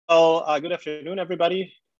Good afternoon,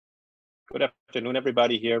 everybody. Good afternoon,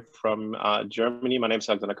 everybody here from Germany. My name is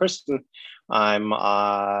Alexander Kirsten. I'm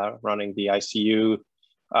running the ICU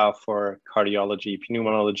for cardiology,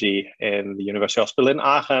 pneumonology in the University Hospital in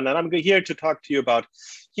Aachen. And I'm here to talk to you about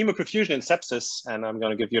hemoperfusion and sepsis. And I'm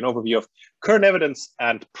going to give you an overview of current evidence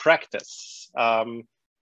and practice.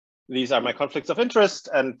 These are my conflicts of interest,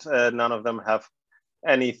 and none of them have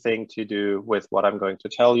anything to do with what I'm going to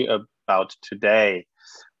tell you about today.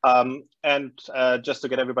 Just to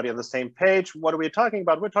get everybody on the same page, what are we talking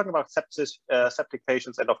about? We're talking about sepsis, septic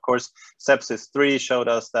patients. And of course, sepsis 3 showed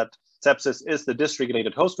us that sepsis is the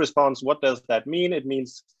dysregulated host response. What does that mean? It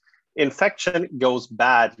means infection goes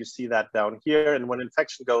bad. You see that down here. And when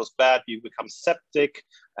infection goes bad, you become septic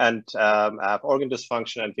and have organ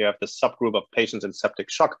dysfunction. And you have this subgroup of patients in septic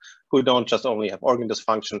shock who don't just only have organ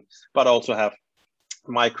dysfunction, but also have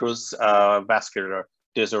microvascular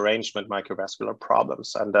disarrangement, microvascular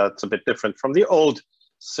problems. And that's a bit different from the old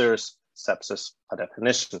SIRS sepsis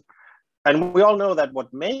definition. And we all know that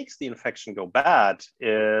what makes the infection go bad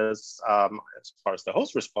is, as far as the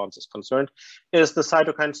host response is concerned, is the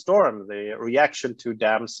cytokine storm, the reaction to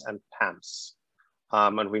DAMs and PAMs.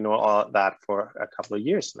 And we know all that for a couple of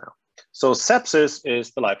years now. So sepsis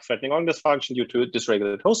is the life-threatening organ dysfunction due to a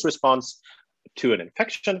dysregulated host response to an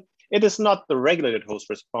infection. It is not the regulated host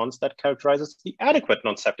response that characterizes the adequate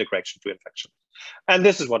non-septic reaction to infection. And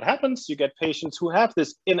this is what happens. You get patients who have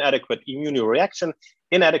this inadequate immunoreaction,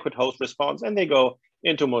 inadequate host response, and they go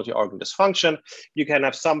into multi-organ dysfunction. You can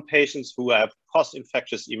have some patients who have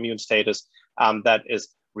post-infectious immune status that is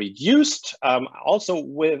reduced, also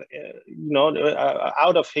with,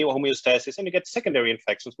 out of homeostasis, and you get secondary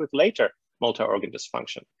infections with later multi-organ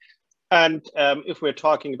dysfunction. And if we're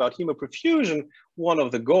talking about hemoperfusion, one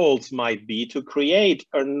of the goals might be to create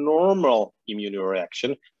a normal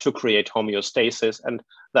immunoreaction to create homeostasis, and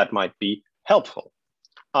that might be helpful.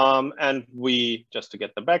 And we, just to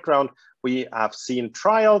get the background, we have seen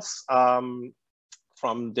trials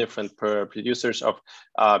from different producers of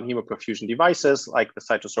hemoperfusion devices like the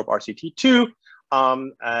Cytosorb RCT2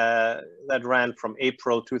 that ran from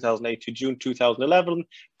April 2008 to June 2011,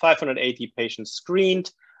 580 patients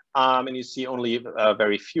screened. And you see only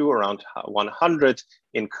very few, around 100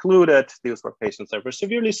 included. These were patients that were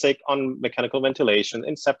severely sick on mechanical ventilation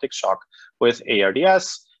in septic shock with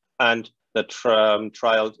ARDS. And the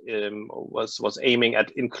trial was aiming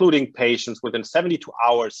at including patients within 72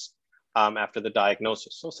 hours after the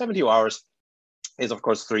diagnosis. So 72 hours is, of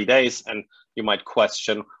course, 3 days. And you might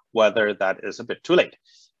question whether that is a bit too late.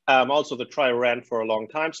 Also, the trial ran for a long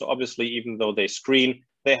time. So obviously, even though they screen,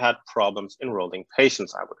 they had problems enrolling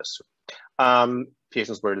patients, I would assume.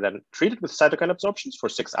 Patients were then treated with cytokine absorptions for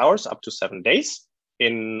 6 hours, up to 7 days,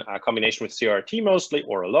 in combination with CRT mostly,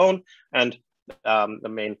 or alone. And the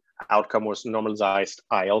main outcome was normalized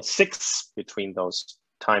IL-6 between those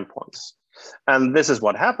time points. And this is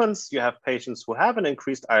what happens. You have patients who have an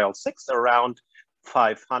increased IL-6 around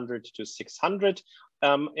 500 to 600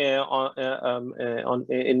 in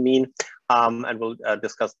mean, and we'll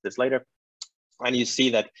discuss this later. And you see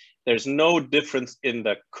that there's no difference in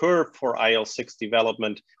the curve for IL-6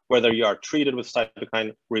 development, whether you are treated with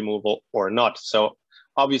cytokine removal or not. So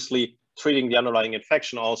obviously, treating the underlying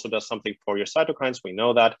infection also does something for your cytokines. We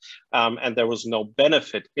know that. And there was no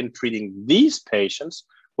benefit in treating these patients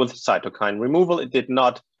with cytokine removal. It did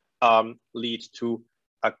not lead to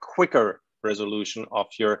a quicker resolution of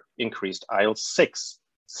your increased IL-6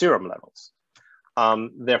 serum levels.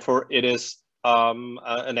 Therefore, it is a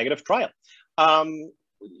negative trial.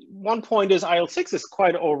 One point is IL-6 is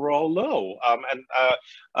quite overall low,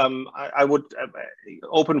 I would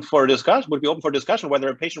open for discussion. Would be open for discussion whether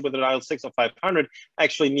a patient with an IL-6 of 500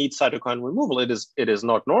 actually needs cytokine removal. It is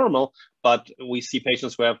not normal, but we see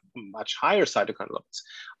patients who have much higher cytokine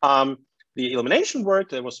levels. The elimination work,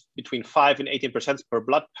 there was between 5 and 18% per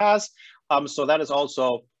blood pass, so that is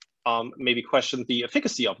also maybe questioned the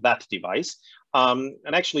efficacy of that device. And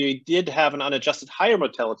actually, we did have an unadjusted higher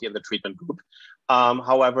mortality in the treatment group.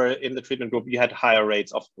 However, in the treatment group, you had higher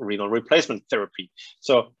rates of renal replacement therapy.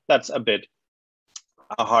 So that's a bit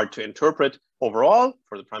hard to interpret. Overall,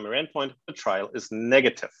 for the primary endpoint, the trial is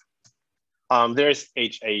negative. There is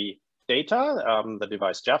HA data. The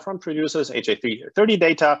device Jafron produces HA330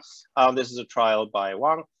 data. This is a trial by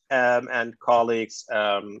Wang and colleagues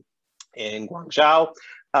in Guangzhou.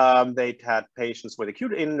 They had patients with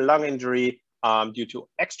acute lung injury due to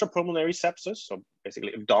extrapulmonary sepsis, so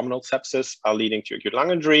basically abdominal sepsis leading to acute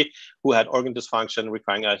lung injury, who had organ dysfunction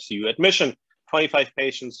requiring ICU admission. 25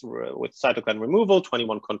 patients with cytokine removal,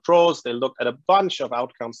 21 controls. They looked at a bunch of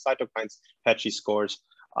outcomes, cytokines, PACHI scores,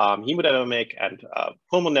 hemodynamic and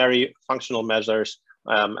pulmonary functional measures,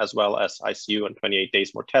 as well as ICU and 28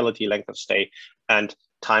 days mortality, length of stay, and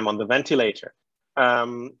time on the ventilator.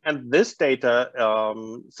 And this data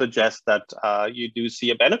suggests that you do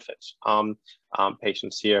see a benefit.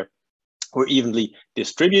 Patients here were evenly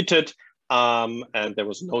distributed, and there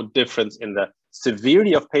was no difference in the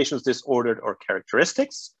severity of patients disordered or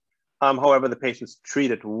characteristics. However, the patients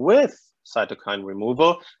treated with cytokine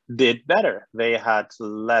removal did better. They had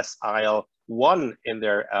less IL-1 in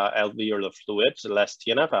their alveolar fluid, less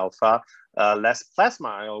TNF-alpha, less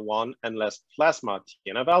plasma IL-1, and less plasma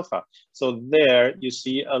TNF-alpha. So there you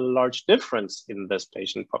see a large difference in this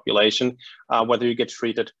patient population, whether you get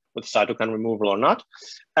treated with cytokine removal or not.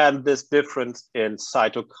 And this difference in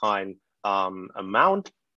cytokine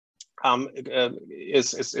amount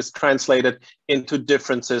is translated into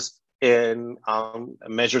differences in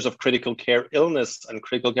measures of critical care illness and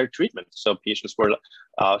critical care treatment. So patients were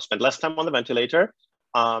spent less time on the ventilator,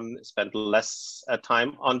 spent less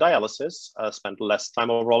time on dialysis, spent less time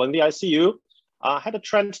overall in the ICU, had a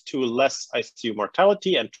trend to less ICU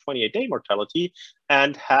mortality and 28-day mortality,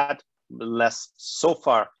 and had less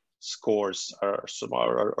SOFA scores or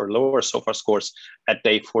lower SOFA scores at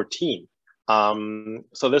day 14.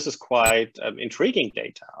 So this is quite intriguing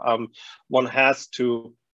data. One has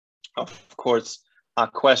to, of course,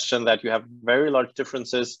 question that you have very large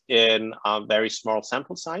differences in very small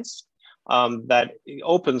sample size. That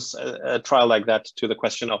opens a trial like that to the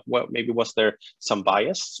question of, well, maybe was there some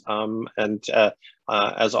bias?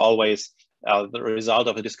 As always, the result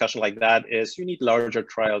of a discussion like that is you need larger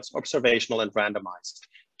trials, observational and randomized,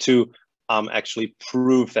 to actually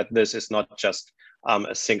prove that this is not just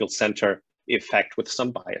a single center effect with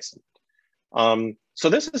some bias. So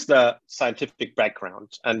this is the scientific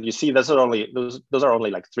background, and you see those are only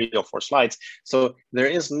like 3 or 4 slides. So there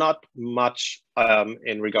is not much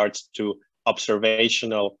in regards to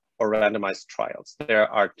observational or randomized trials. There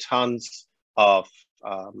are tons of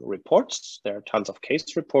reports, there are tons of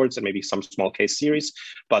case reports, and maybe some small case series,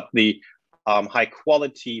 but the high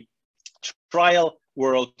quality trial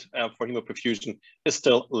world for hemoperfusion is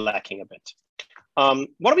still lacking a bit.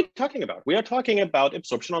 What are we talking about? We are talking about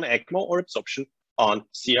absorption on ECMO or absorption on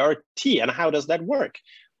CRT, and how does that work?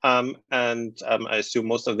 I assume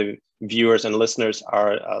most of the viewers and listeners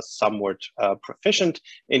are somewhat proficient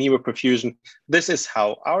in hemoperfusion. This is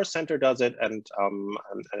how our center does it, and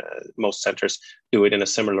most centers do it in a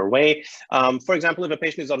similar way. For example, if a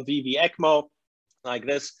patient is on VV ECMO, like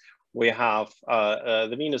this, we have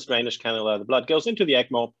the venous drainage cannula, the blood goes into the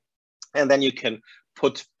ECMO, and then you can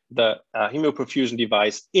put the hemoperfusion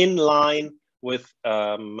device in line with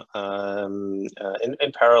in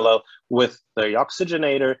parallel with the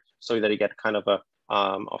oxygenator, so that you get kind of a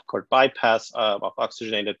of course bypass of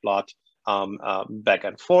oxygenated blood back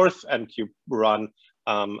and forth, and you run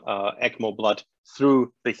ECMO blood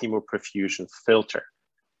through the hemoperfusion filter.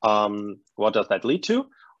 What does that lead to?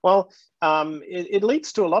 Well, it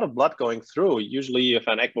leads to a lot of blood going through. Usually you have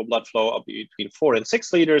an ECMO blood flow of between 4 and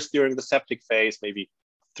 6 liters during the septic phase, maybe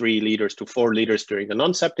 3 liters to 4 liters during the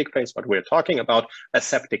non-septic phase, but we're talking about a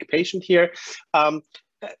septic patient here. And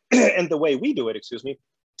the way we do it,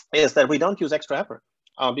 is that we don't use extra heparin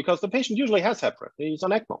because the patient usually has heparin. He's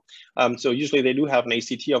on ECMO. So usually they do have an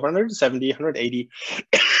ACT of 170, 180,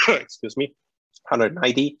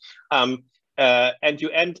 190. And you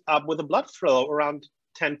end up with a blood flow around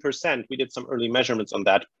 10%. We did some early measurements on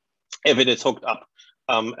that. If it is hooked up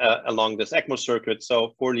along this ECMO circuit,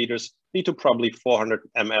 so 4 liters lead to probably 400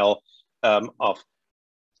 ml of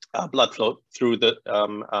blood flow through the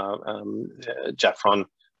Jafron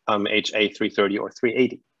HA330 or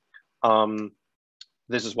 380.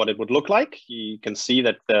 This is what it would look like. You can see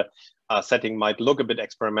that the setting might look a bit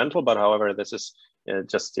experimental, but however, this is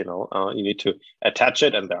just, you need to attach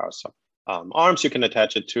it, and there are some arms you can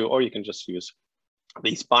attach it to, or you can just use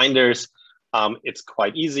these binders. It's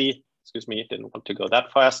quite easy. Didn't want to go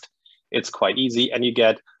that fast. It's quite easy, and you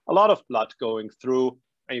get a lot of blood going through,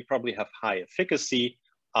 and you probably have high efficacy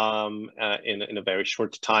in a very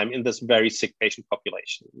short time in this very sick patient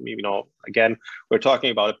population. Again, we're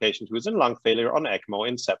talking about a patient who's in lung failure, on ECMO,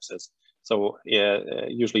 in sepsis. So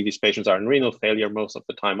usually these patients are in renal failure most of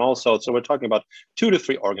the time also. So we're talking about 2 to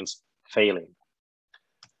 3 organs failing.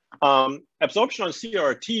 Absorption on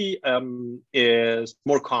CRT is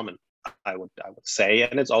more common, I would say,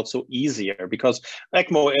 and it's also easier because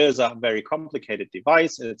ECMO is a very complicated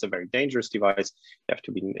device, and it's a very dangerous device. You have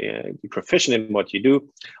to be proficient in what you do,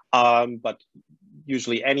 but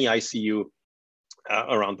usually any ICU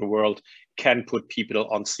around the world can put people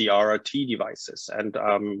on CRT devices, and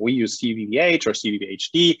we use CVVH or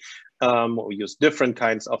CVVHD, We use different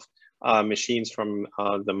kinds of machines from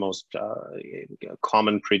the most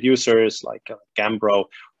common producers like Gambro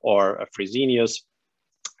or Fresenius.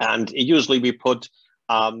 And usually we put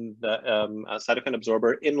the cytokine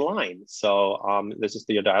absorber in line. So this is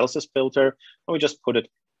the dialysis filter, and we just put it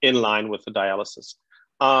in line with the dialysis.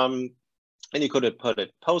 And you could put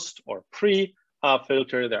it post or pre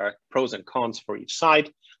filter. There are pros and cons for each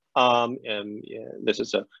side. This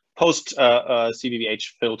is a post CVVH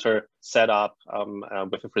filter setup.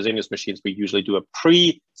 With the Fresenius machines, we usually do a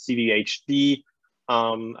pre-CVHD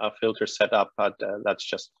filter setup, but that's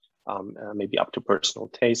just maybe up to personal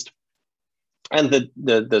taste. And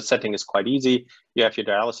the setting is quite easy. You have your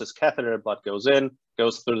dialysis catheter, blood goes in,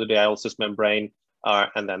 goes through the dialysis membrane,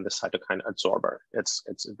 and then the cytokine absorber. It's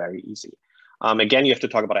very easy. Again, you have to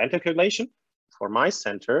talk about anticoagulation. For my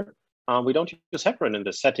center, we don't use heparin in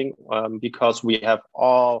this setting because we have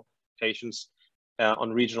all patients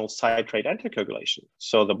on regional citrate anticoagulation.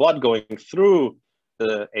 So the blood going through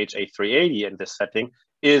the HA380 in this setting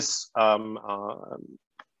is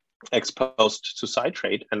exposed to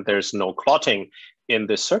citrate, and there's no clotting in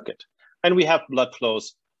this circuit. And we have blood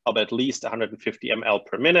flows of at least 150 ml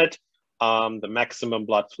per minute. The maximum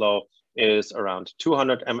blood flow is around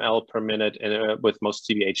 200 ml per minute with most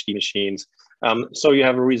CVHD machines. So you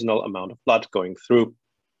have a reasonable amount of blood going through,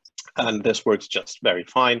 and this works just very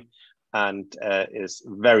fine and is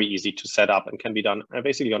very easy to set up and can be done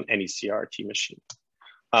basically on any CRT machine.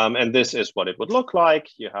 And this is what it would look like.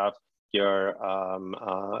 You have your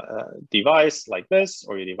device like this,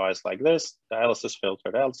 or your device like this, dialysis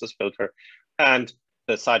filter, and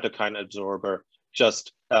the cytokine absorber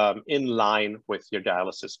just in line with your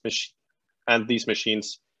dialysis machine. And these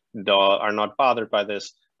machines are not bothered by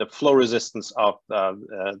this. The flow resistance of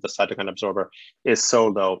the cytokine absorber is so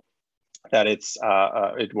low that it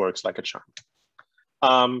works like a charm.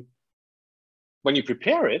 When you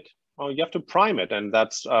prepare it, you have to prime it, and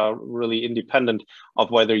that's really independent of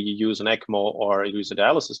whether you use an ECMO or you use a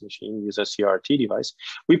dialysis machine, use a CRT device.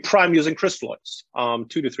 We prime using crystalloids,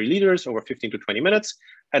 2 to 3 liters over 15 to 20 minutes.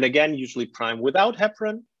 And again, usually prime without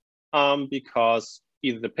heparin because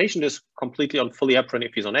either the patient is completely on fully heparin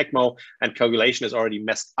if he's on ECMO, and coagulation is already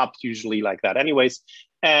messed up usually like that anyways.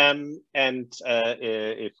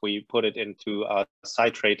 If we put it into a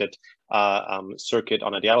citrated circuit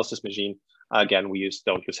on a dialysis machine, again, we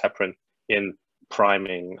don't use heparin in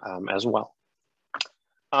priming as well.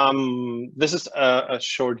 This is a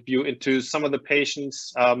short view into some of the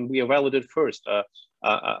patients we evaluated first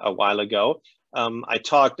a while ago. I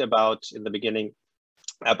talked about in the beginning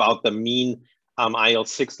about the mean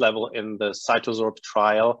IL-6 level in the CytoSorb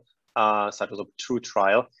trial, CytoSorb 2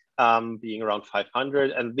 trial, being around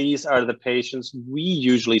 500. And these are the patients we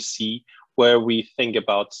usually see where we think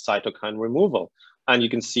about cytokine removal. And you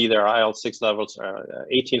can see their IL-6 levels are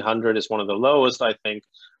 1800 is one of the lowest, I think,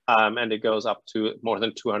 and it goes up to more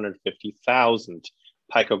than 250,000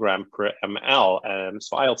 picogram per ml.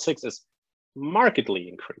 So IL-6 is markedly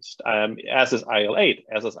increased, as is IL-8,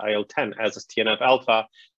 as is IL-10, as is TNF-alpha,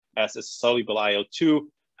 as is soluble IL-2,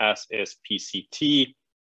 as is PCT.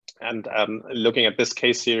 And looking at this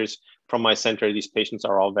case series from my center, these patients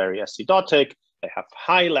are all very acidotic. They have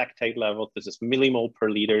high lactate levels. This is millimole per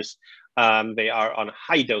liters. They are on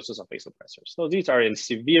high doses of vasopressors. So these are in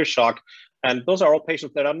severe shock. And those are all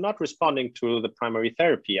patients that are not responding to the primary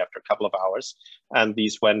therapy after a couple of hours. And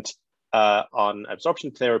these went on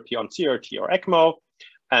absorption therapy on CRT or ECMO.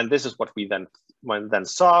 And this is what we then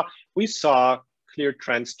saw. We saw clear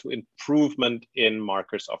trends to improvement in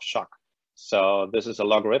markers of shock. So this is a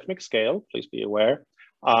logarithmic scale, please be aware.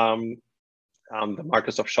 The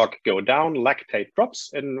markers of shock go down, lactate drops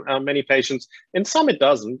in many patients. In some it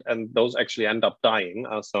doesn't, and those actually end up dying.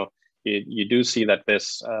 So you do see that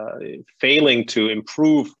this failing to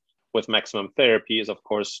improve with maximum therapy is of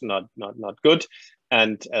course not good.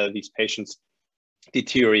 And these patients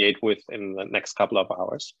deteriorate within the next couple of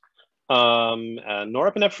hours.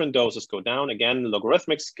 Norepinephrine doses go down, again,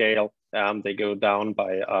 logarithmic scale. They go down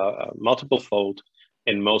by multiple fold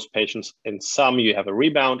in most patients. In some, you have a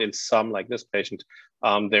rebound. In some, like this patient,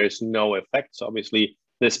 there is no effect. So obviously,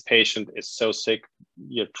 this patient is so sick,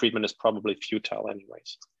 your treatment is probably futile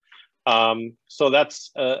anyways. So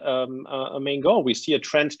that's a main goal. We see a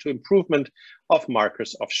trend to improvement of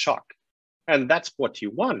markers of shock. And that's what you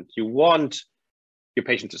want. You want your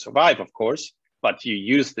patient to survive, of course, but you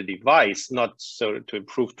use the device not so to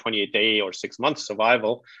improve 28-day or 6-month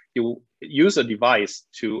survival. You use a device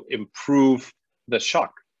to improve the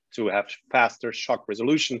shock, to have faster shock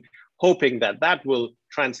resolution, hoping that that will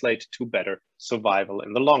translate to better survival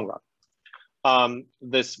in the long run.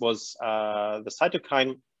 This was the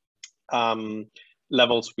cytokine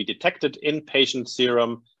levels we detected in patient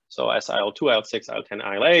serum. So as IL-2, IL-6,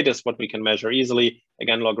 IL-10, IL-8 is what we can measure easily.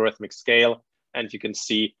 Again, logarithmic scale. And you can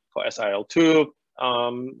see for SIL-2,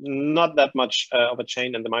 not that much of a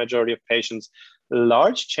change in the majority of patients.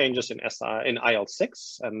 Large changes in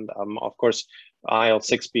IL-6, and of course,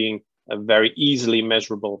 IL-6 being a very easily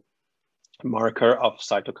measurable marker of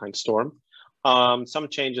cytokine storm. Some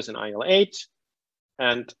changes in IL-8,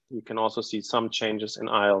 and you can also see some changes in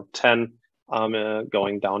IL-10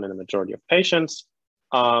 going down in the majority of patients.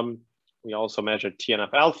 We also measured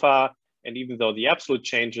TNF-alpha, and even though the absolute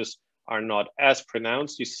changes are not as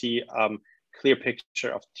pronounced, you see clear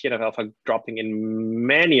picture of TNF-alpha dropping in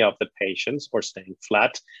many of the patients or staying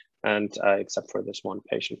flat, and except for this one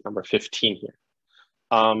patient, number 15 here.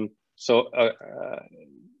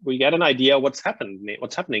 We get an idea what's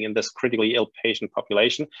happening in this critically ill patient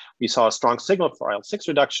population. We saw a strong signal for IL-6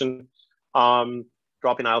 reduction.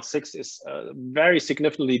 Drop in IL-6 is very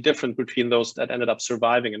significantly different between those that ended up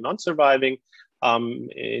surviving and non-surviving.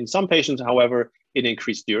 In some patients, however, it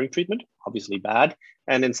increased during treatment, obviously bad.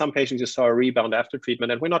 And in some patients, you saw a rebound after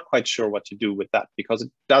treatment, and we're not quite sure what to do with that because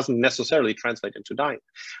it doesn't necessarily translate into dying.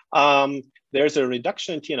 There's a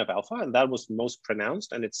reduction in TNF-alpha, and that was most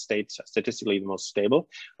pronounced, and it stayed statistically the most stable.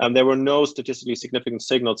 There were no statistically significant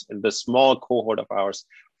signals in the small cohort of ours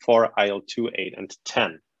for IL-2, 8, and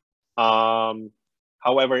 10.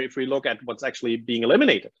 However, if we look at what's actually being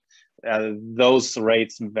eliminated, those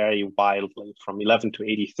rates vary wildly from 11 to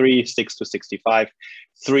 83, 6 to 65,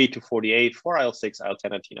 3 to 48 for IL-6,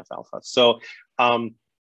 IL-10, and TNF-alpha. So on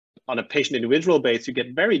a patient individual base, you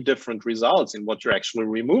get very different results in what you're actually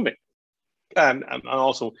removing. And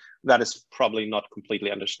also that is probably not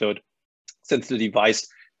completely understood since the device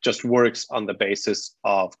just works on the basis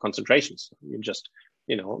of concentrations. You're just,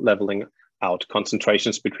 leveling out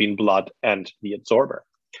concentrations between blood and the absorber.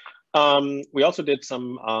 We also did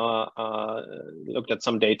some, looked at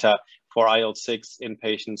some data for IL-6 in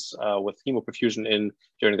patients with hemoperfusion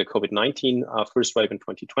during the COVID-19 first wave in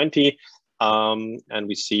 2020. And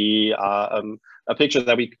we see a picture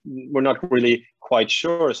that we're not really quite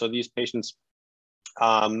sure. So these patients,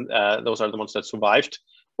 those are the ones that survived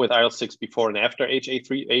with IL-6 before and after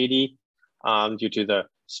HA380. Due to the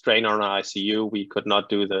strain on our ICU, we could not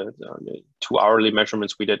do the 2 hourly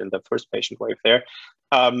measurements we did in the first patient wave there.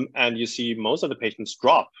 And you see most of the patients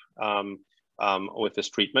drop with this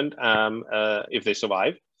treatment if they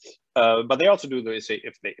survive. But they also do this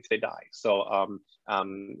if they die. So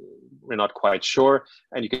we're not quite sure.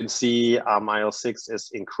 And you can see IL-6 is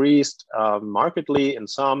increased markedly in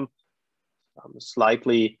some,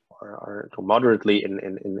 slightly or moderately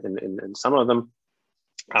in some of them.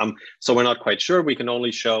 So we're not quite sure. We can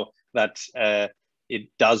only show that it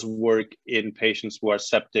does work in patients who are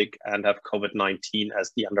septic and have COVID-19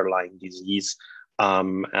 as the underlying disease,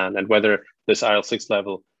 and whether this IL-6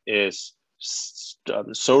 level is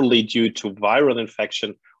solely due to viral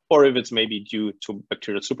infection or if it's maybe due to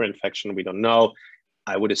bacterial superinfection, we don't know.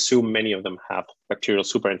 I would assume many of them have bacterial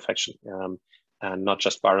superinfection and not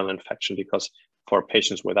just viral infection, because for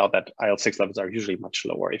patients without that, IL-6 levels are usually much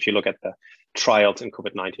lower. If you look at the trials in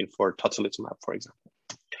COVID-19 for tocilizumab, for example.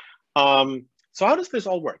 So how does this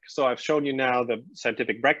all work? So I've shown you now the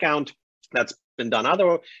scientific background that's been done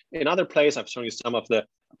in other places. I've shown you some of the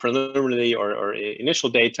preliminary or initial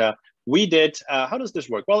data we did. How does this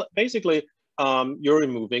work? Well, basically, you're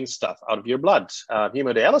removing stuff out of your blood.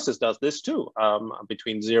 Hemodialysis does this too.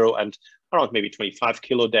 Between 0 and around maybe 25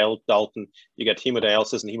 kilodalton, you get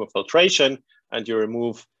hemodialysis and hemofiltration, and you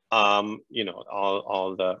remove,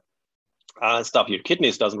 all the stuff your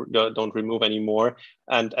kidneys don't remove anymore,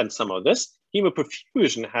 and some of this.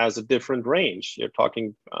 Hemoperfusion has a different range. You're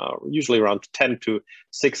talking usually around 10 to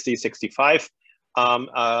 60, 65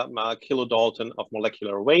 kilodalton of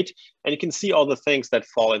molecular weight, and you can see all the things that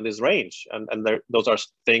fall in this range, and those are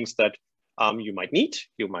things that you might need,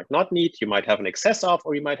 you might not need, you might have an excess of,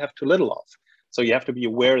 or you might have too little of. So you have to be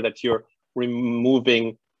aware that you're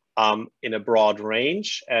removing in a broad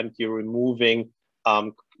range, and you're removing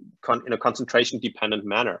in a concentration dependent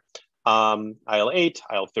manner. IL-8,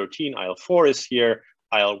 IL-13, IL-4 is here,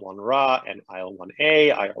 IL-1Ra and IL-1A,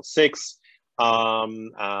 IL-6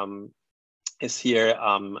 is here.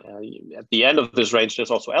 At the end of this range, there's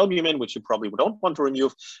also albumin, which you probably don't want to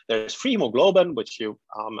remove. There's free hemoglobin, which you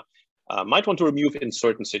might want to remove in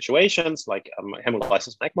certain situations, like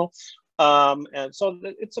hemolysis and ECMO. And so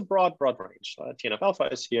it's a broad range. TNF-alpha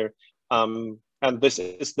is here, and this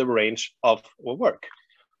is the range of work.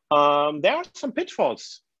 There are some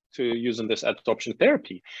pitfalls to using this adsorption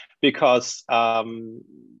therapy, because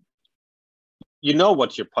you know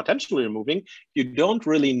what you're potentially removing. You don't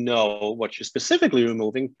really know what you're specifically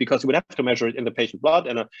removing, because you would have to measure it in the patient blood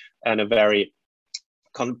in a very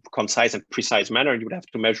concise and precise manner. You would have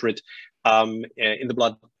to measure it in the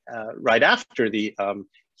blood right after the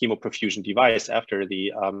hemoperfusion device, after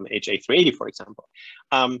the HA380, for example.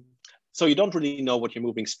 So you don't really know what you're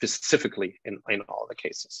moving specifically in all the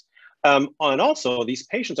cases. And also, these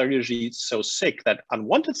patients are usually so sick that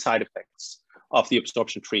unwanted side effects of the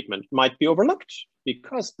absorption treatment might be overlooked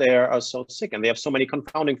because they are so sick and they have so many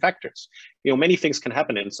confounding factors. You know, many things can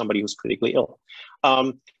happen in somebody who's critically ill.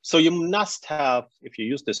 So you must have, if you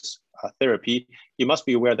use this therapy, you must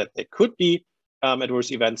be aware that there could be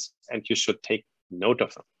adverse events, and you should take note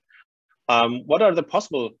of them. What are the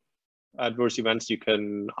possible adverse events you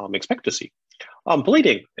can expect to see?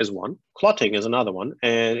 Bleeding is one, clotting is another one,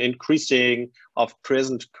 and increasing of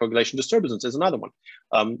present coagulation disturbances is another one.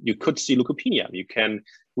 You could see leukopenia. You can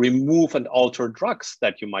remove and alter drugs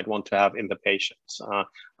that you might want to have in the patients.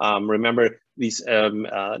 Remember, these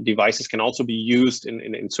devices can also be used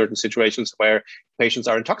in certain situations where patients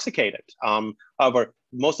are intoxicated. However,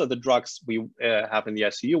 most of the drugs we have in the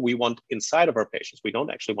ICU, we want inside of our patients. We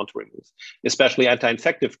don't actually want to remove, especially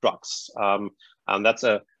anti-infective drugs. And that's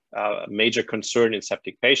a major concern in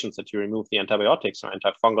septic patients, that you remove the antibiotics or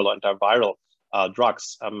antifungal or antiviral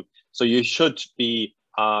drugs. So you should be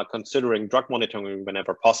considering drug monitoring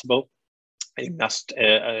whenever possible. You must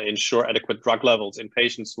ensure adequate drug levels in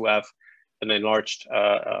patients who have an enlarged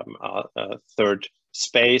third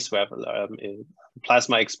space, who have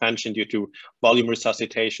plasma expansion due to volume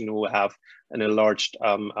resuscitation, who have an enlarged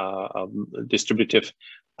distributive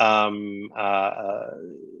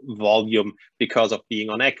volume because of being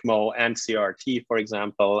on ECMO, and CRT, for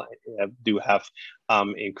example, do have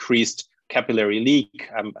increased capillary leak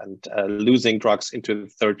and losing drugs into the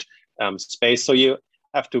third space. So you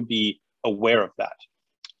have to be aware of that.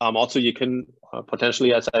 Also, you can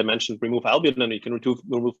potentially, as I mentioned, remove albumin. You can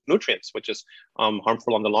remove nutrients, which is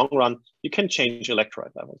harmful on the long run. You can change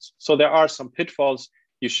electrolyte levels. So there are some pitfalls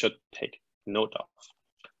you should take note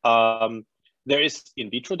of. There is in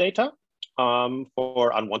vitro data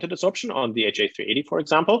for unwanted absorption on the HA380, for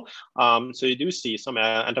example. So you do see some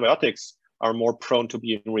antibiotics are more prone to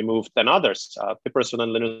being removed than others. Piperacillin,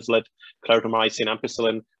 linezolid, clarithromycin,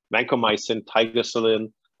 ampicillin, vancomycin,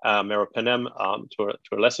 tigecycline, meropenem to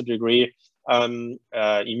a lesser degree.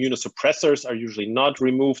 Immunosuppressors are usually not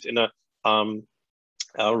removed in a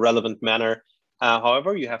relevant manner.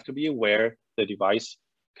 However, you have to be aware the device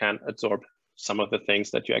can absorb some of the things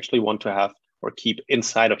that you actually want to have or keep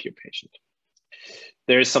inside of your patient.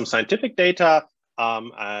 There is some scientific data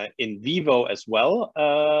in vivo as well.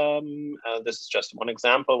 This is just one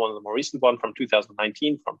example, one of the more recent one from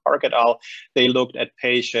 2019 from Park et al. They looked at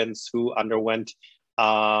patients who underwent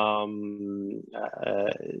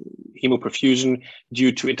hemoperfusion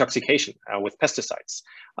due to intoxication with pesticides.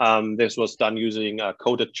 This was done using a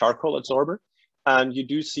coated charcoal adsorber. And you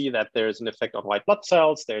do see that there's an effect on white blood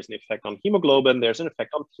cells, there's an effect on hemoglobin, there's an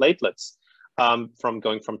effect on platelets, from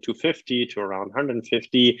going from 250 to around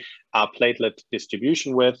 150, platelet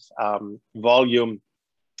distribution width, volume,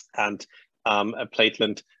 and a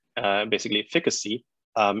platelet basically efficacy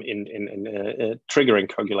in triggering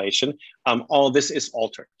coagulation. All this is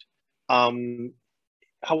altered.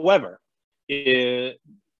 However,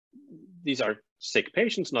 these are sick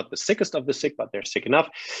patients, not the sickest of the sick, but they're sick enough.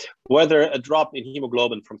 Whether a drop in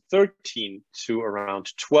hemoglobin from 13 to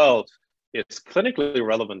around 12 is clinically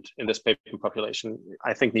relevant in this patient population,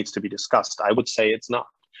 I think needs to be discussed. I would say it's not.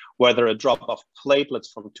 Whether a drop of platelets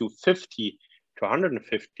from 250 to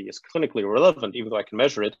 150 is clinically relevant, even though I can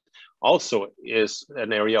measure it, also is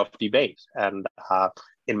an area of debate. And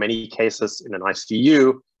in many cases in an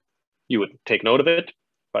ICU, you would take note of it,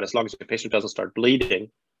 but as long as the patient doesn't start bleeding,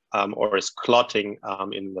 or is clotting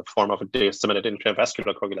in the form of a disseminated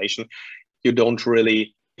intravascular coagulation, you don't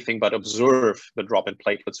really anything but observe the drop in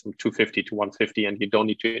platelets from 250 to 150, and you don't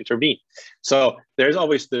need to intervene. So there's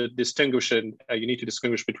always the distinction. You need to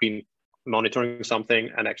distinguish between monitoring something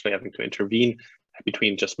and actually having to intervene,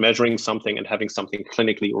 between just measuring something and having something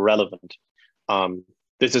clinically relevant.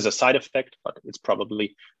 This is a side effect, but it's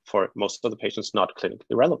probably for most of the patients not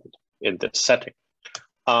clinically relevant in this setting.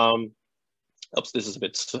 Oops, this is a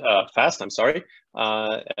bit fast, I'm sorry,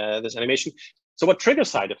 this animation. So what triggers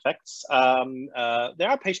side effects? There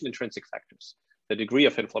are patient intrinsic factors. The degree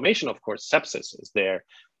of inflammation, of course, sepsis is there.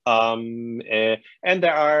 And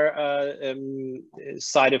there are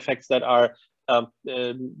side effects that are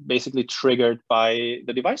basically triggered by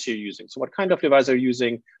the device you're using. So what kind of device are you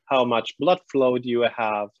using? How much blood flow do you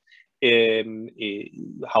have?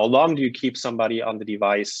 How long do you keep somebody on the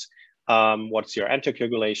device? what's your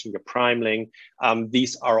anticoagulation, your primeling.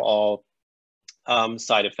 These are all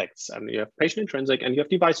side effects, and you have patient intrinsic and you have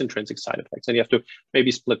device intrinsic side effects, and you have to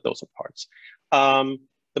maybe split those apart.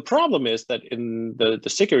 The problem is that in the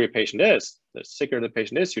sicker your patient is, the sicker the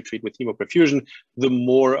patient is, you treat with hemoperfusion, the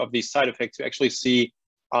more of these side effects you actually see,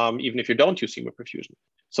 even if you don't use hemoperfusion.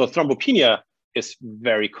 So thrombopenia is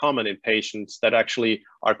very common in patients that actually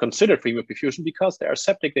are considered for hemoperfusion because they are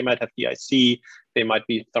septic, they might have DIC, they might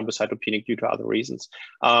be thrombocytopenic due to other reasons.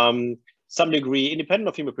 Some degree, independent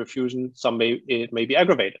of hemoperfusion, it may be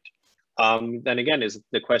aggravated. Then again,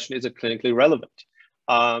 the question, is it clinically relevant?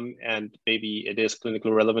 And maybe it is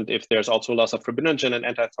clinically relevant if there's also loss of fibrinogen and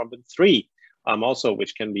antithrombin 3, also,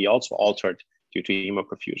 which can be also altered due to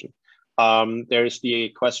hemoperfusion. There's the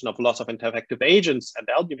question of loss of anti-infective agents and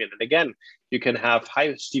albumin. And again, you can have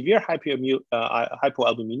severe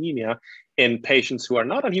hypoalbuminemia in patients who are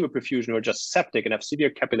not on hemoperfusion, who are just septic and have severe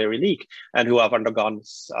capillary leak and who have undergone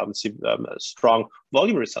strong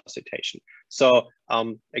volume resuscitation. So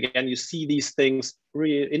again, you see these things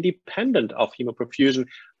really independent of hemoperfusion,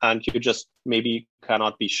 and you just maybe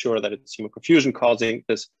cannot be sure that it's hemoperfusion causing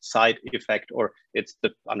this side effect or it's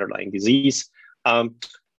the underlying disease.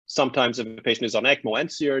 Sometimes if a patient is on ECMO and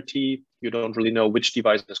CRT, you don't really know which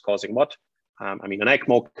device is causing what. I mean, an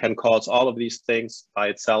ECMO can cause all of these things by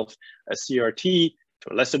itself. A CRT,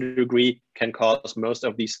 to a lesser degree, can cause most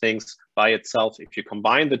of these things by itself. If you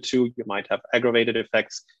combine the two, you might have aggravated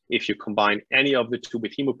effects. If you combine any of the two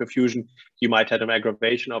with hemoperfusion, you might have an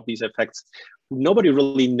aggravation of these effects. Nobody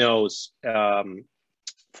really knows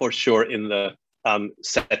for sure in the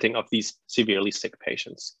setting of these severely sick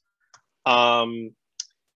patients.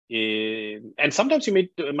 And sometimes you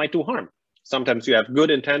might do harm. Sometimes you have good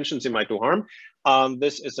intentions, you might do harm.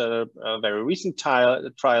 This is a very recent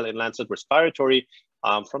trial in Lancet Respiratory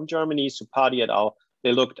from Germany, Supadi et al.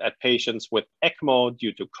 They looked at patients with ECMO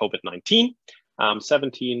due to COVID-19.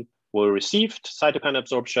 17 were received cytokine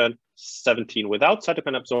absorption, 17 without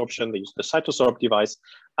cytokine absorption. They used the CytoSorb device,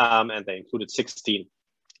 and they included 16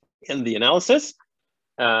 in the analysis.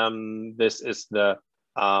 This is the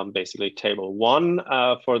basically table 1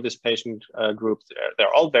 for this patient group.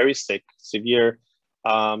 They're all very sick, severe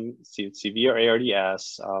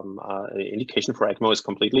ARDS. Indication for ECMO is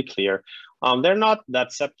completely clear. They're not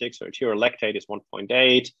that septic, so arterial lactate is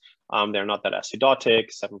 1.8. They're not that acidotic,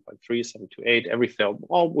 7.3, 7.8, everything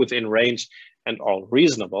all within range and all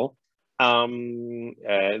reasonable.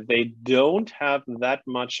 They don't have that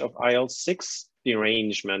much of IL-6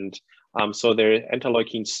 derangement. So their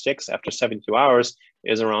interleukin 6 after 72 hours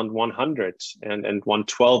is around 100 and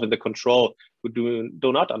 112 in the control who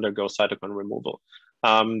do not undergo cytokine removal.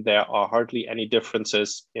 There are hardly any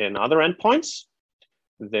differences in other endpoints.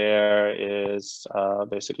 There is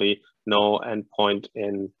basically no endpoint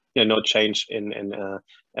no change in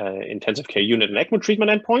intensive care unit and ECMO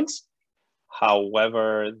treatment endpoints.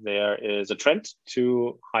 However, there is a trend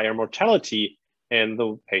to higher mortality in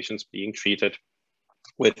the patients being treated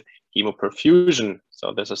with hemoperfusion.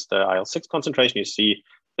 So this is the IL-6 concentration. You see,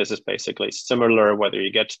 this is basically similar whether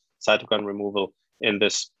you get cytokine removal in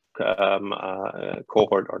this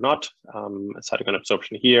cohort or not. Cytokine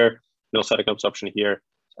absorption here, no cytokine absorption here.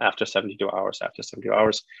 After 72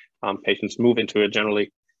 hours, patients move into a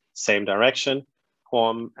generally same direction.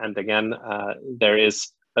 And again, there is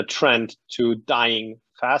a trend to dying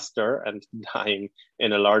faster and dying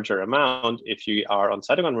in a larger amount if you are on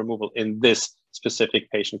cytokine removal in this specific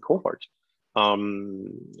patient cohort.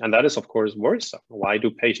 And that is, of course, worrisome. Why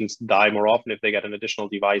do patients die more often if they get an additional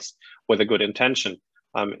device with a good intention?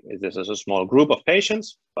 This is a small group of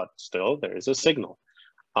patients, but still there is a signal.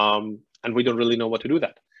 And we don't really know what to do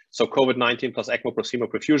that. So COVID-19 plus ECMO plus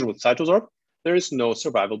hemoperfusion with CytoSorb, there is no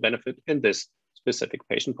survival benefit in this specific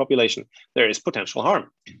patient population. There is potential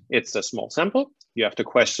harm. It's a small sample. You have to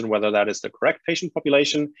question whether that is the correct patient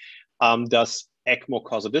population. Does ECMO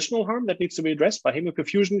cause additional harm that needs to be addressed by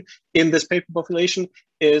hemoperfusion in this patient population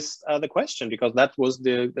is the question, because that was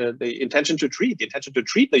the intention to treat. The intention to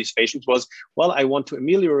treat these patients was, well, I want to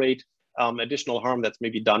ameliorate additional harm that's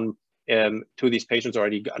maybe done to these patients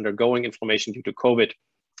already undergoing inflammation due to COVID,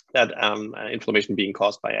 that inflammation being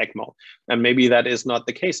caused by ECMO. And maybe that is not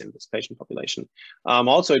the case in this patient population.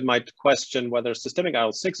 Also, it might question whether systemic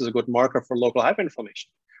IL-6 is a good marker for local hyperinflammation.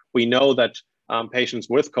 We know that patients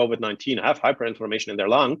with COVID-19 have hyperinflammation in their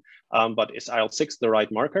lung, but is IL-6 the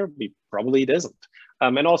right marker? Probably it isn't.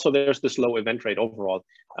 And also there's this low event rate overall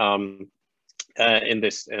in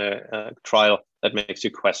this trial that makes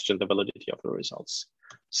you question the validity of the results.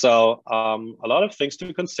 So a lot of things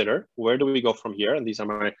to consider. Where do we go from here? And these are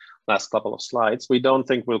my last couple of slides. We don't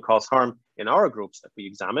think will cause harm in our groups that we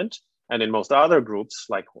examined. And in most other groups,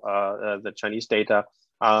 like the Chinese data,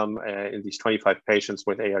 in these 25 patients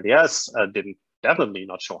with ARDS didn't definitely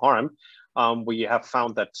not show harm. We have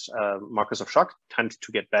found that markers of shock tend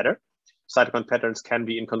to get better. Cytokine patterns can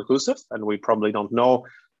be inconclusive, and we probably don't know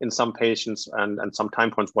in some patients and some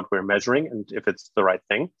time points what we're measuring and if it's the right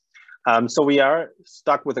thing. So we are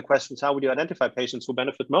stuck with the questions, how would you identify patients who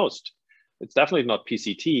benefit most? It's definitely not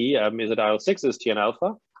PCT. Is it IL-6? Is TNF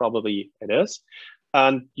alpha? Probably it is.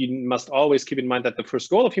 And you must always keep in mind that the first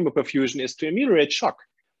goal of hemoperfusion is to ameliorate shock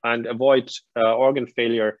and avoid organ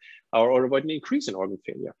failure or avoid an increase in organ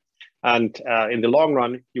failure. And in the long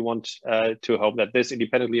run, you want to hope that this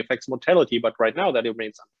independently affects mortality, but right now that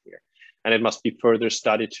remains unclear. And it must be further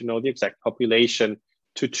studied to know the exact population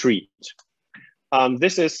to treat.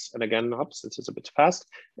 This is, and again, since it's a bit fast,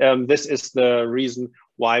 this is the reason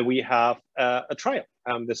why we have a trial.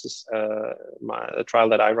 This is a trial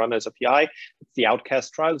that I run as a PI. It's the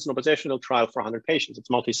Outcast trial. It's an observational trial for 100 patients. It's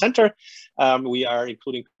multi-center. We are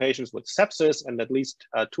including patients with sepsis and at least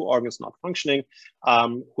 2 organs not functioning,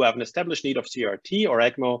 who have an established need of CRT or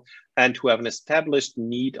ECMO, and who have an established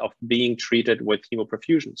need of being treated with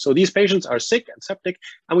hemoperfusion. So these patients are sick and septic,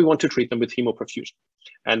 and we want to treat them with hemoperfusion.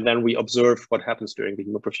 And then we observe what happens during the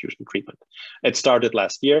hemoperfusion treatment. It started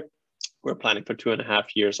last year. We're planning for 2.5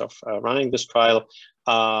 years of running this trial,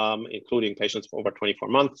 including patients for over 24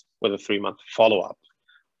 months with a 3-month follow-up.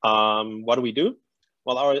 What do we do?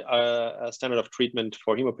 Well, our standard of treatment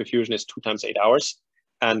for hemoperfusion is 2 times 8 hours,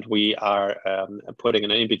 and we are putting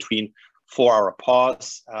an in-between 4-hour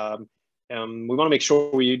pause. We want to make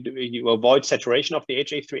sure you avoid saturation of the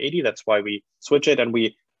HA380. That's why we switch it, and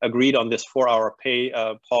we agreed on this 4-hour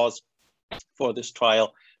pause for this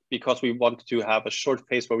trial, because we want to have a short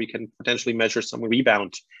phase where we can potentially measure some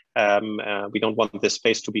rebound. We don't want this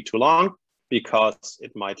phase to be too long, because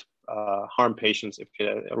it might harm patients if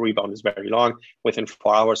a rebound is very long. Within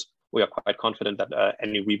 4 hours, we are quite confident that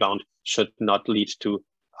any rebound should not lead to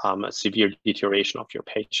a severe deterioration of your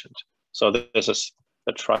patient. So this is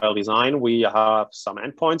the trial design. We have some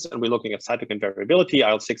endpoints, and we're looking at cytokine variability,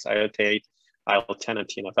 IL-6, IL-8, IL-10, and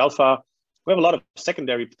TNF alpha. We have a lot of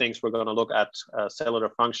secondary things. We're going to look at cellular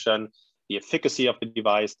function, the efficacy of the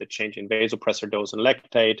device, the change in vasopressor dose and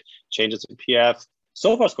lactate, changes in PF,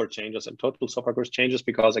 SOFA score changes, and total SOFA score changes,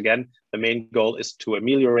 because again, the main goal is to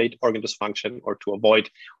ameliorate organ dysfunction or to avoid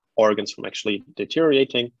organs from actually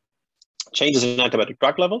deteriorating. Changes in antibiotic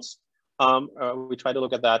drug levels. We try to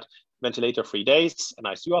look at that. Ventilator-free days, an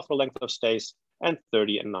ICU author length of stays, and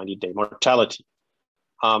 30 and 90-day mortality.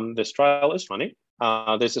 This trial is running.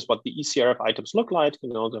 This is what the ECRF items look like.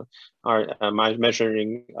 You know,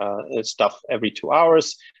 measuring stuff every 2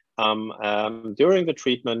 hours during the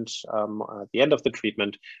treatment, at the end of the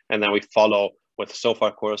treatment, and then we follow with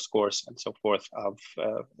SOFA scores and so forth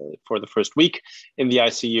for the first week in the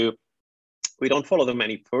ICU. We don't follow them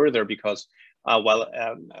any further because,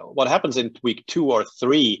 what happens in week 2 or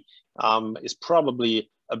 3 is probably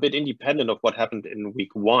a bit independent of what happened in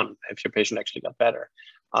week 1, if your patient actually got better.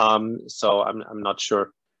 So I'm not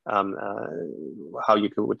sure how you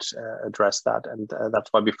would address that. And that's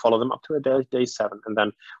why we follow them up to day 7. And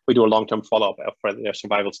then we do a long-term follow-up for their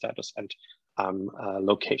survival status and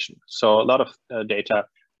location. So a lot of data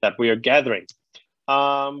that we are gathering. We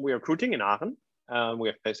are recruiting in Aachen. We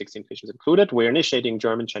have 16 patients included. We're initiating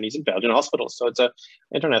German, Chinese, and Belgian hospitals. So it's an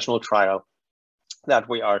international trial that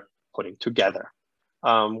we are putting together.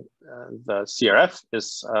 The CRF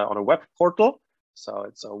is on a web portal. So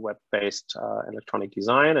it's a web-based electronic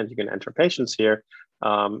design, and you can enter patients here.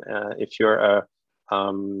 If you're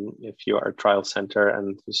a trial center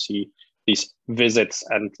and you see these visits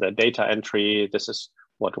and the data entry, this is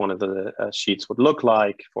what one of the sheets would look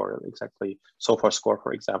like for exactly SOFA score,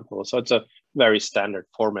 for example. So it's a very standard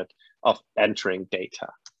format of entering data.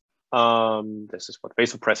 This is what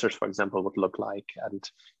vasopressors, for example, would look like, and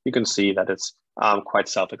you can see that it's quite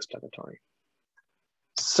self-explanatory.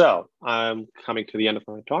 So I'm coming to the end of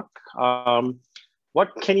my talk. What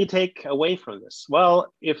can you take away from this?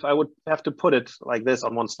 Well, if I would have to put it like this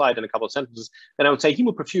on one slide in a couple of sentences, then I would say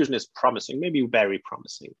hemoperfusion is promising, maybe very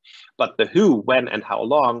promising, but the who, when, and how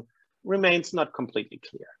long remains not completely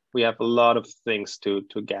clear. We have a lot of things to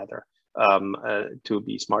gather to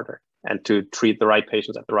be smarter and to treat the right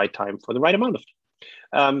patients at the right time for the right amount of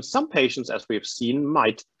time. Some patients, as we've seen,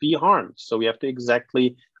 might be harmed. So we have to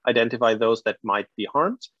exactly identify those that might be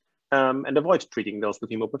harmed and avoid treating those with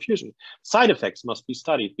hemoperfusion. Side effects must be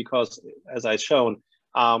studied because, as I've shown,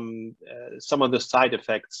 some of the side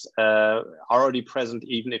effects are already present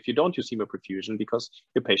even if you don't use hemoperfusion because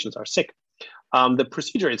your patients are sick. The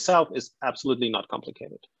procedure itself is absolutely not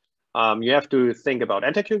complicated. You have to think about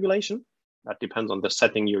anticoagulation. That depends on the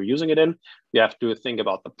setting you're using it in. You have to think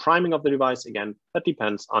about the priming of the device. Again, that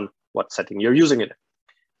depends on what setting you're using it in.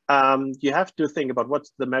 You have to think about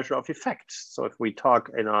what's the measure of effect. So if we talk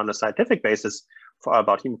on a scientific basis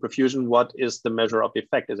about hemoperfusion, what is the measure of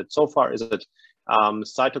effect? Is it so far? Is it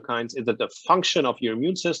cytokines? Is it the function of your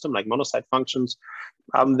immune system, like monocyte functions?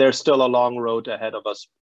 There's still a long road ahead of us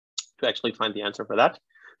to actually find the answer for that.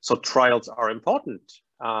 So trials are important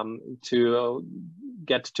to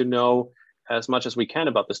get to know as much as we can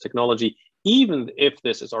about this technology, even if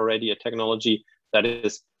this is already a technology that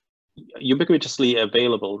is ubiquitously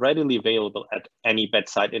available, readily available at any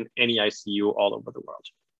bedside in any ICU all over the world.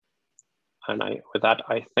 And with that,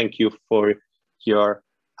 I thank you for your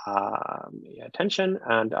attention,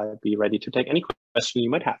 and I'll be ready to take any question you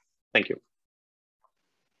might have. Thank you.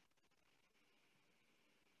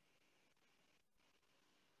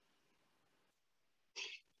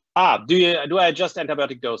 Do I adjust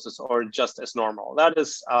antibiotic doses or just as normal? That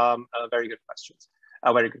is a very good question.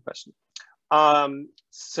 A very good question.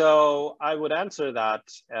 So I would answer that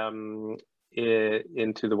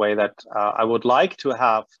into the way that I would like to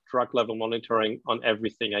have drug level monitoring on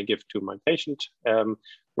everything I give to my patient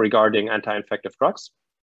regarding anti-infective drugs.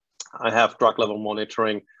 I have drug level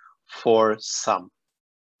monitoring for some.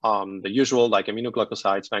 The usual, like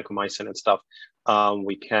aminoglycosides, vancomycin and stuff.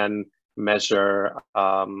 We can measure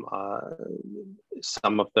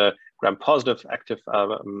some of the gram-positive active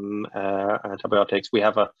antibiotics. We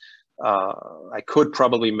have I could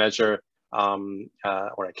probably measure,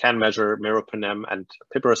 or I can measure meropenem and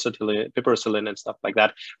piperacillin and stuff like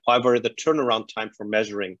that. However, the turnaround time for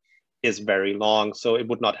measuring is very long, so it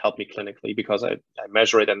would not help me clinically because I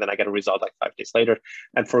measure it and then I get a result like 5 days later.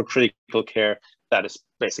 And for critical care, that is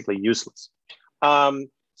basically useless.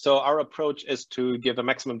 So our approach is to give a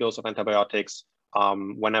maximum dose of antibiotics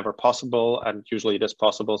whenever possible, and usually it is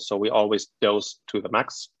possible. So we always dose to the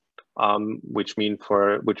max, which would mean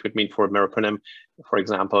for meropenem, for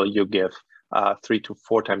example, you give 3 to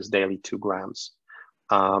 4 times daily 2 grams.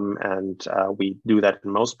 And we do that in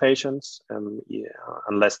most patients,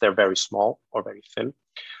 unless they're very small or very thin.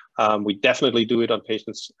 We definitely do it on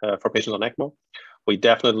patients for patients on ECMO. We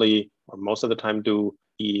definitely, or most of the time, do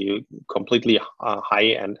the completely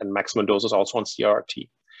high and maximum doses also on CRRT.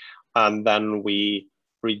 And then we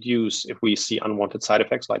reduce if we see unwanted side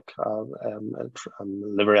effects like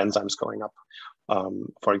liver enzymes going up,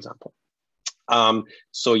 for example.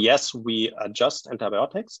 So yes, we adjust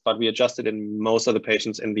antibiotics, but we adjust it in most of the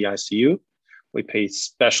patients in the ICU. We pay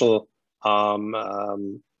special, we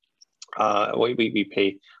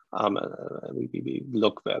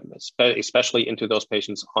look especially into those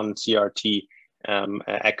patients on CRT,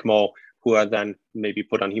 ECMO, who are then maybe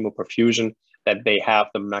put on hemoperfusion, that they have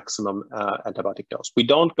the maximum antibiotic dose. We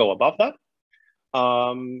don't go above that.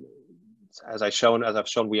 As I've shown,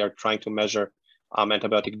 we are trying to measure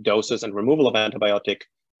antibiotic doses and removal of antibiotic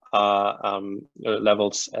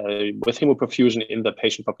levels with hemoperfusion in the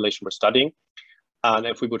patient population we're studying. And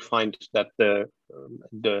if we would find that that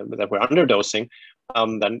we're underdosing,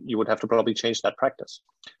 then you would have to probably change that practice.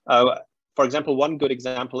 For example, one good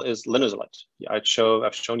example is linezolid. I've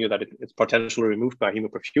shown you that it's potentially removed by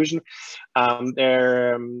hemoperfusion.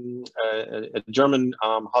 A German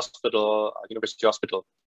hospital, university hospital,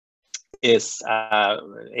 is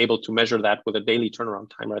able to measure that with a daily turnaround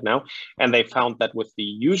time right now. And they found that with the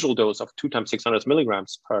usual dose of 2 times 600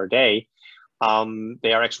 milligrams per day,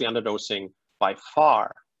 they are actually underdosing by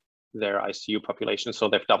far their ICU population. So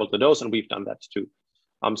they've doubled the dose, and we've done that too.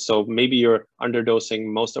 So maybe you're underdosing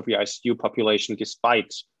most of your ICU population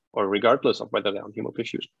despite or regardless of whether they're on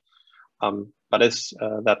hemoperfusion. But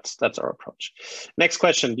that's our approach. Next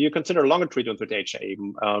question, do you consider longer treatment with HA,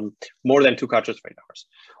 more than 2 cartridges for 8 hours?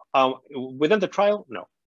 Within the trial, no.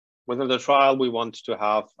 Within the trial, we want to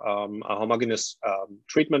have a homogeneous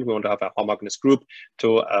treatment. We want to have a homogeneous group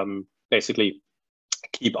to basically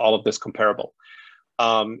keep all of this comparable.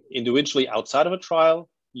 Individually outside of a trial,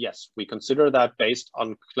 yes, we consider that based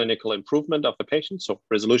on clinical improvement of the patient, so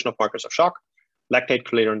resolution of markers of shock, lactate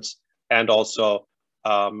clearance, and also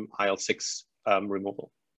IL-6 removal.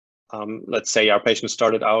 Let's say our patient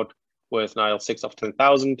started out with an IL-6 of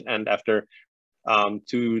 10,000, and after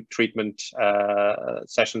 2 treatment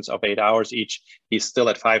sessions of 8 hours each, he's still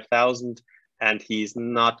at 5,000 and he's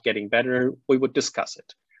not getting better, we would discuss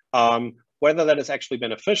it. Whether that is actually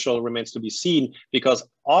beneficial remains to be seen, because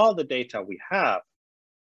all the data we have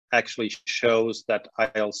actually shows that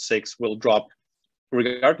IL-6 will drop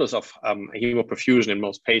regardless of hemoperfusion in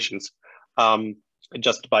most patients,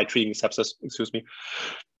 just by treating sepsis,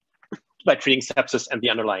 by treating sepsis and the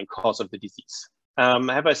underlying cause of the disease.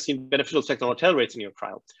 Have I seen beneficial effect on mortality rates in your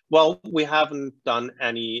trial? Well, we haven't done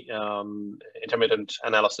any intermittent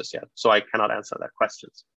analysis yet, so I cannot answer that question.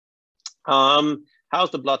 How's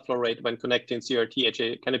the blood flow rate when connecting CRT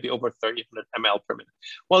HA? Can it be over 300 ml per minute?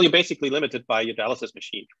 Well, you're basically limited by your dialysis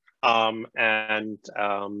machine and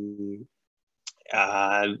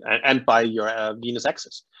by your venous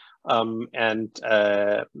access.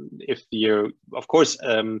 If you, of course,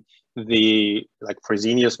 the like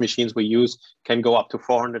Fresenius machines we use can go up to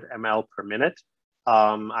 400 ml per minute.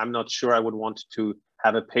 I'm not sure I would want to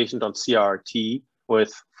have a patient on CRT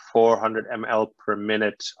with 400 ml per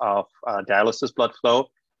minute of dialysis blood flow.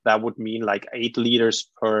 That would mean like 8 liters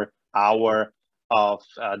per hour of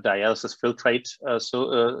dialysis filtrate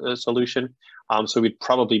solution. So we'd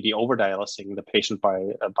probably be over dialysing the patient by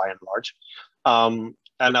and large.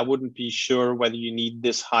 And I wouldn't be sure whether you need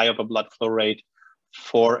this high of a blood flow rate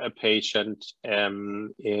for a patient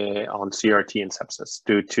on CRT and sepsis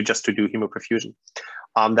just to do hemoperfusion.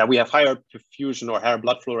 That we have higher perfusion or higher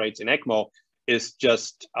blood flow rates in ECMO is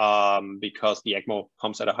just because the ECMO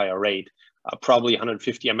pumps at a higher rate. Probably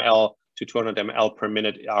 150 ml to 200 ml per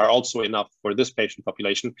minute are also enough for this patient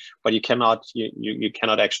population, but you cannot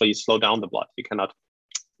actually slow down the blood. You cannot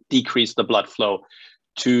decrease the blood flow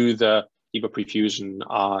to the Hemoperfusion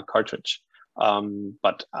cartridge.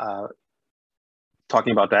 But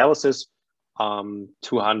talking about dialysis,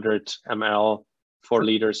 200 ml, 4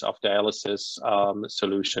 liters of dialysis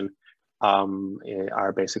solution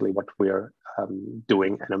are basically what we're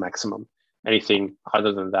doing at a maximum. Anything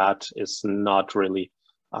other than that is not really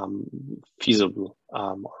feasible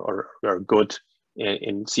or good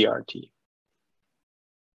in CRT.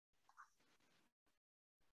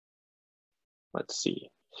 Let's see.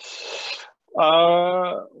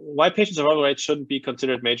 Why patient survival rate shouldn't be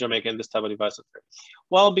considered major maker in this type of device?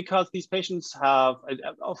 Well, because these patients have,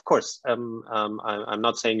 of course, I'm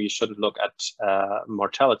not saying you shouldn't look at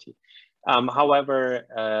mortality. However,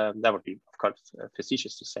 that would be, of course,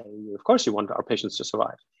 facetious to say. Of course, you want our patients to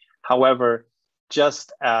survive. However,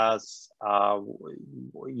 just as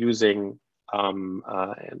using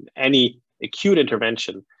any acute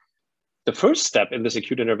intervention, the first step in this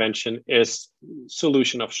acute intervention is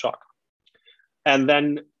solution of shock. And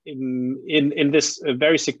then in this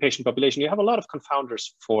very sick patient population, you have a lot of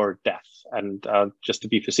confounders for death. And just to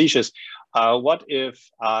be facetious, what if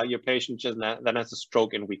your patient just then has a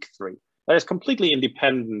stroke in week 3? That is completely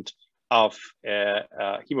independent of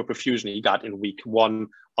hemoperfusion he got in week 1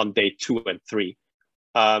 on day 2 and 3,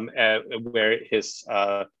 where his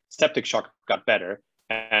septic shock got better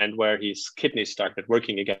and where his kidneys started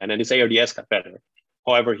working again and his ARDS got better.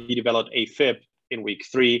 However, he developed AFib in week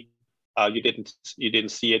 3. You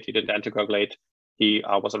didn't see it. You didn't anticoagulate. He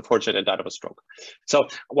was unfortunate and died of a stroke. So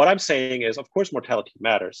what I'm saying is, of course, mortality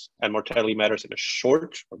matters, and mortality matters in a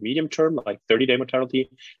short or medium term, like 30-day mortality,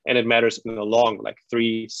 and it matters in a long, like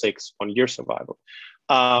 3, 6, 1 year survival.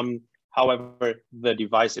 However, the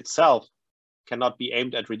device itself cannot be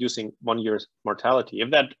aimed at reducing 1 year's mortality.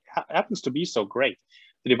 If that happens to be so, great.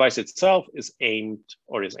 The device itself is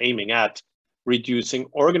aiming at reducing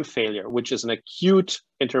organ failure, which is an acute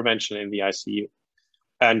intervention in the ICU.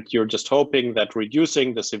 And you're just hoping that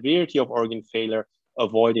reducing the severity of organ failure,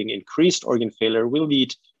 avoiding increased organ failure will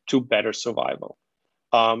lead to better survival.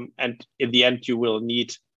 And in the end, you will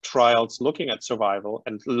need trials looking at survival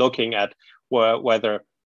and looking at whether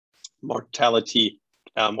mortality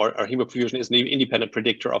or hemoperfusion is an independent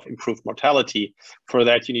predictor of improved mortality. For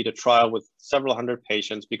that, you need a trial with several hundred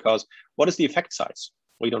patients, because what is the effect size?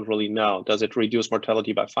 We don't really know. Does it reduce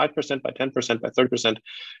mortality by 5%, by 10%, by 30%?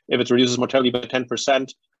 If it reduces mortality by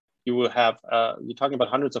 10%, you will have, you're talking about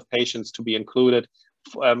hundreds of patients to be included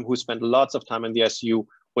who spend lots of time in the ICU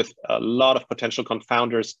with a lot of potential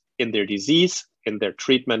confounders in their disease, in their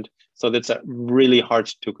treatment. So that's a really hard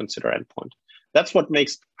to consider endpoint. That's what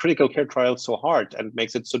makes critical care trials so hard and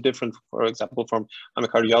makes it so different, for example, from, I'm a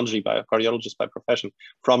cardiologist by profession,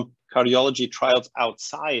 from cardiology trials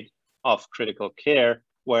outside of critical care,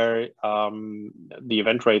 where the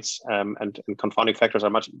event rates and confounding factors are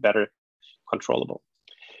much better controllable.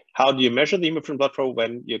 How do you measure the hemoperfusion blood flow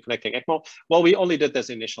when you're connecting ECMO? Well, we only did this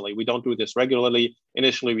initially. We don't do this regularly.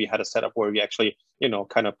 Initially, we had a setup where we actually,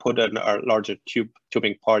 kind of put a larger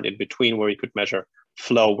tubing part in between where we could measure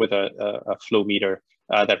flow with a flow meter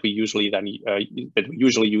that we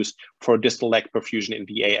usually use for distal leg perfusion in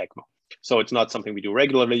VA ECMO. So it's not something we do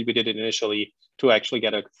regularly. We did it initially to actually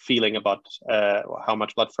get a feeling about how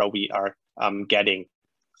much blood flow we are getting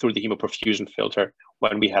through the hemoperfusion filter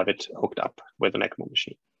when we have it hooked up with an ECMO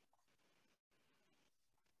machine.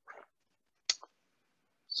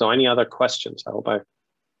 So any other questions? I hope I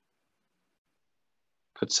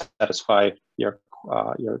could satisfy your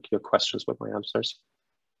questions with my answers.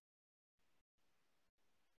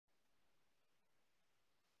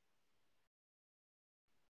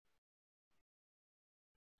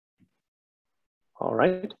 All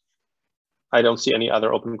right. I don't see any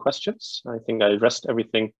other open questions. I think I addressed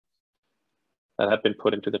everything that had been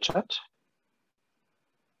put into the chat.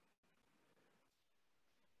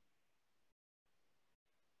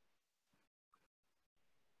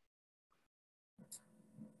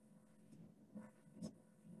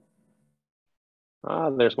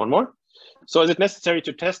 There's one more. So is it necessary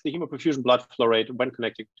to test the hemoperfusion blood flow rate when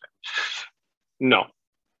connecting? No.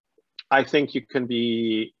 I think you can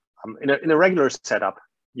be, in a regular setup,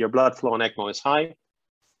 your blood flow on ECMO is high.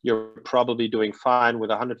 You're probably doing fine with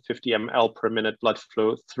 150 ml per minute blood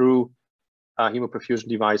flow through a hemoperfusion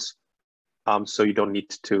device. So you don't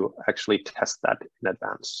need to actually test that in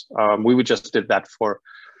advance. We just did that for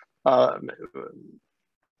out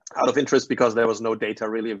of interest because there was no data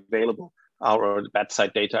really available, or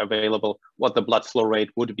bedside data available, what the blood flow rate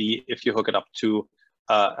would be if you hook it up to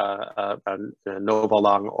a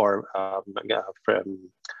Novalung or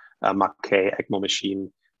a Mackay ECMO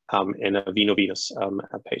machine in a veno-venous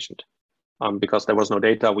patient. Because there was no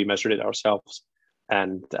data, we measured it ourselves,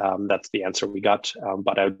 and that's the answer we got.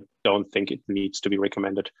 But I don't think it needs to be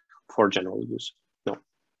recommended for general use. No.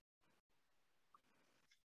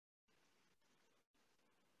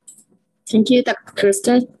 Thank you, Dr.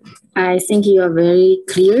 Kirsten. I think you are very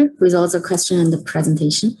clear with all the questions and the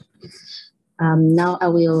presentation. Now I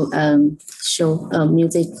will show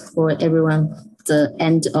music for everyone, the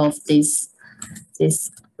end of this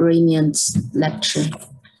brilliant lecture.